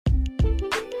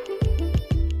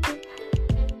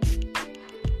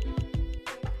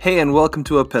Hey, and welcome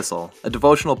to Epistle, a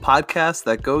devotional podcast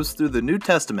that goes through the New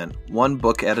Testament one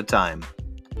book at a time.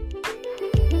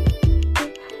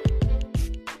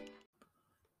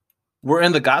 We're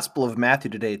in the Gospel of Matthew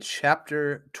today,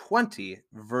 chapter 20,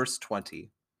 verse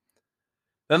 20.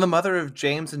 Then the mother of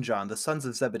James and John, the sons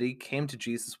of Zebedee, came to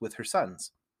Jesus with her sons.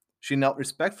 She knelt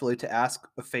respectfully to ask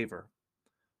a favor.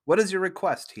 "What is your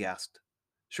request?" he asked.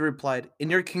 She replied, "In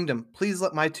your kingdom, please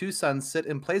let my two sons sit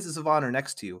in places of honor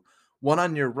next to you, one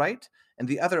on your right and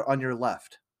the other on your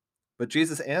left." But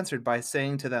Jesus answered by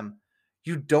saying to them,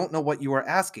 "You don't know what you are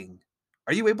asking.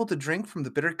 Are you able to drink from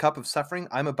the bitter cup of suffering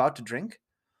I'm about to drink?"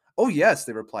 "Oh, yes,"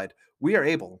 they replied, "we are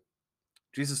able."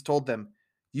 Jesus told them,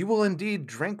 "You will indeed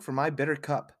drink from my bitter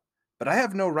cup, but I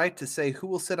have no right to say who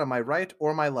will sit on my right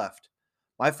or my left.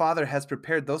 My Father has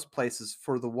prepared those places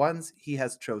for the ones he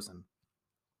has chosen."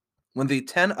 When the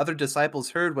 10 other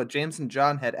disciples heard what James and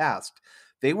John had asked,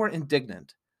 they were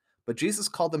indignant. But Jesus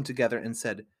called them together and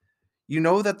said, "You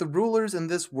know that the rulers in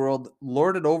this world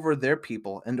lord it over their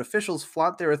people, and officials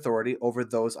flaunt their authority over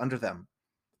those under them.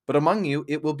 But among you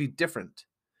it will be different.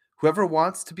 Whoever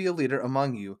wants to be a leader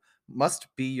among you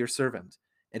must be your servant,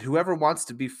 and whoever wants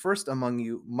to be first among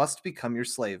you must become your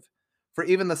slave. For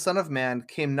even the Son of Man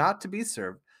came not to be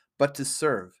served, but to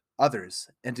serve others,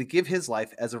 and to give his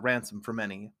life as a ransom for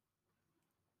many."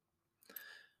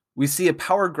 We see a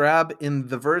power grab in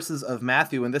the verses of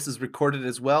Matthew, and this is recorded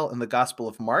as well in the Gospel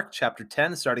of Mark, chapter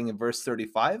 10, starting in verse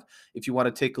 35, if you want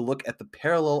to take a look at the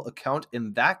parallel account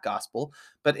in that gospel.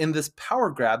 But in this power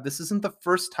grab, this isn't the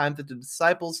first time that the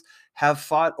disciples have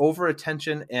fought over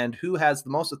attention and who has the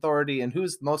most authority and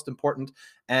who's the most important,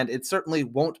 and it certainly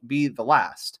won't be the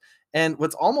last. And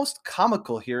what's almost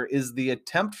comical here is the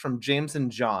attempt from James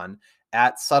and John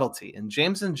at subtlety. And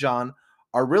James and John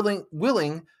are really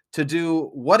willing to do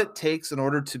what it takes in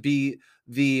order to be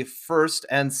the first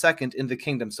and second in the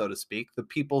kingdom, so to speak. The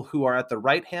people who are at the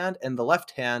right hand and the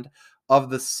left hand of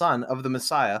the Son of the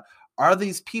Messiah are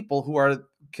these people who are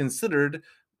considered,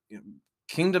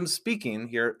 kingdom speaking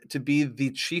here, to be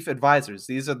the chief advisors.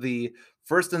 These are the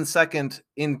first and second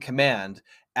in command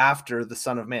after the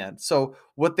Son of Man. So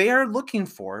what they are looking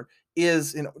for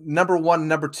is, number one,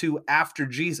 number two after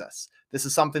Jesus. This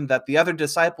is something that the other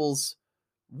disciples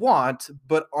want,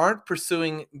 but aren't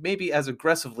pursuing maybe as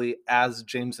aggressively as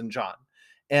James and John.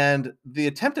 And the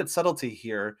attempt at subtlety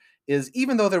here is,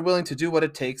 even though they're willing to do what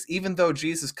it takes, even though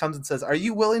Jesus comes and says, "Are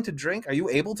you willing to drink? Are you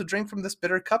able to drink from this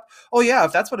bitter cup?" "Oh, yeah,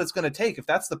 if that's what it's going to take, if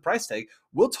that's the price tag,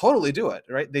 we'll totally do it,"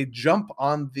 right? They jump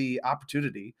on the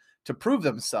opportunity to prove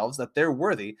themselves that they're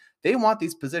worthy. They want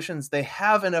these positions. They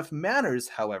have enough manners,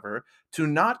 however, to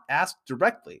not ask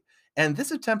directly. And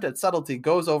this attempt at subtlety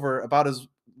goes over about as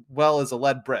well as a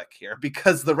lead brick here,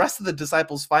 because the rest of the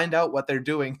disciples find out what they're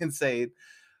doing and say,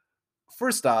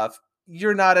 first off,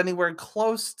 you're not anywhere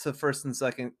close to first and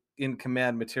second in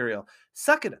command material.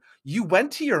 Second, you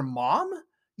went to your mom?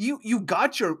 You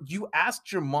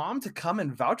asked your mom to come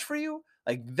and vouch for you?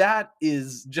 Like, that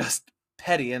is just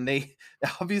petty, and they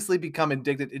obviously become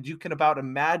indignant, and you can about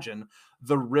imagine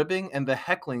the ribbing and the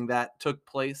heckling that took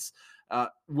place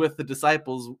with the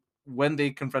disciples when they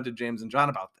confronted James and John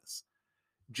about this.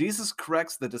 Jesus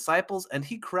corrects the disciples, and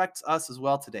he corrects us as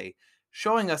well today,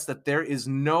 showing us that there is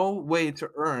no way to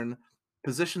earn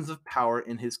positions of power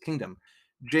in his kingdom.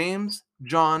 James,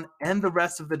 John, and the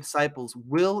rest of the disciples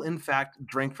will, in fact,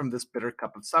 drink from this bitter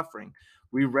cup of suffering.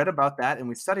 We read about that and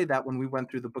we studied that when we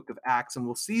went through the book of Acts, and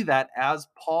we'll see that as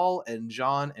Paul and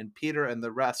John and Peter and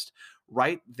the rest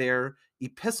write their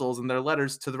epistles and their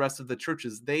letters to the rest of the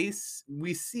churches.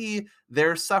 We see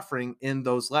their suffering in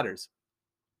those letters.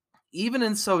 Even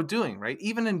in so doing, right?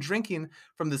 Even in drinking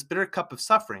from this bitter cup of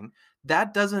suffering,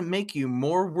 that doesn't make you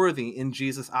more worthy in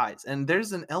Jesus' eyes. And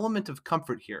there's an element of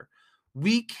comfort here.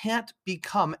 We can't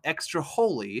become extra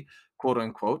holy, quote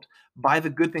unquote, by the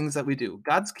good things that we do.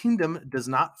 God's kingdom does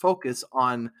not focus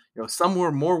on, some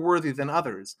were more worthy than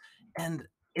others. And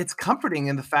it's comforting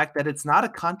in the fact that it's not a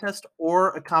contest or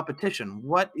a competition.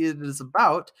 What it is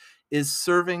about is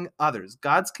serving others.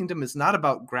 God's kingdom is not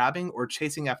about grabbing or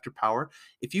chasing after power.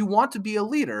 If you want to be a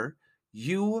leader,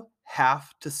 you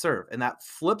have to serve. And that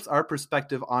flips our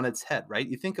perspective on its head, right?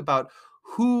 You think about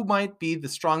who might be the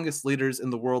strongest leaders in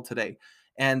the world today.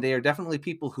 And they are definitely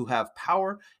people who have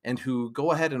power and who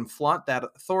go ahead and flaunt that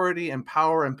authority and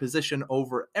power and position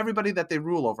over everybody that they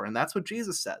rule over. And that's what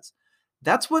Jesus says.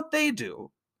 That's what they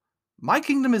do. My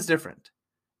kingdom is different,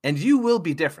 and you will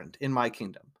be different in my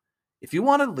kingdom. If you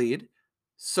want to lead,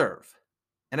 serve.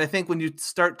 And I think when you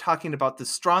start talking about the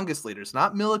strongest leaders,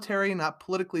 not military, not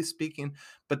politically speaking,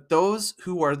 but those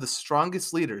who are the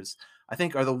strongest leaders, I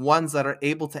think are the ones that are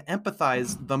able to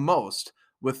empathize the most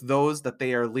with those that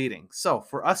they are leading. So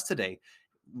for us today,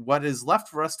 what is left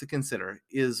for us to consider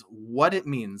is what it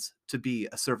means to be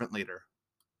a servant leader.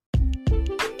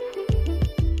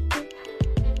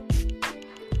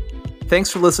 Thanks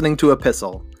for listening to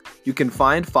Epistle. You can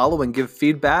find, follow, and give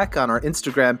feedback on our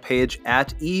Instagram page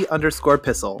at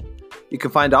 @e_pistle. You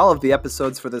can find all of the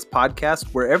episodes for this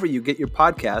podcast wherever you get your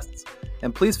podcasts,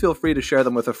 and please feel free to share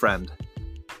them with a friend.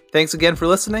 Thanks again for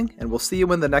listening, and we'll see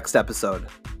you in the next episode.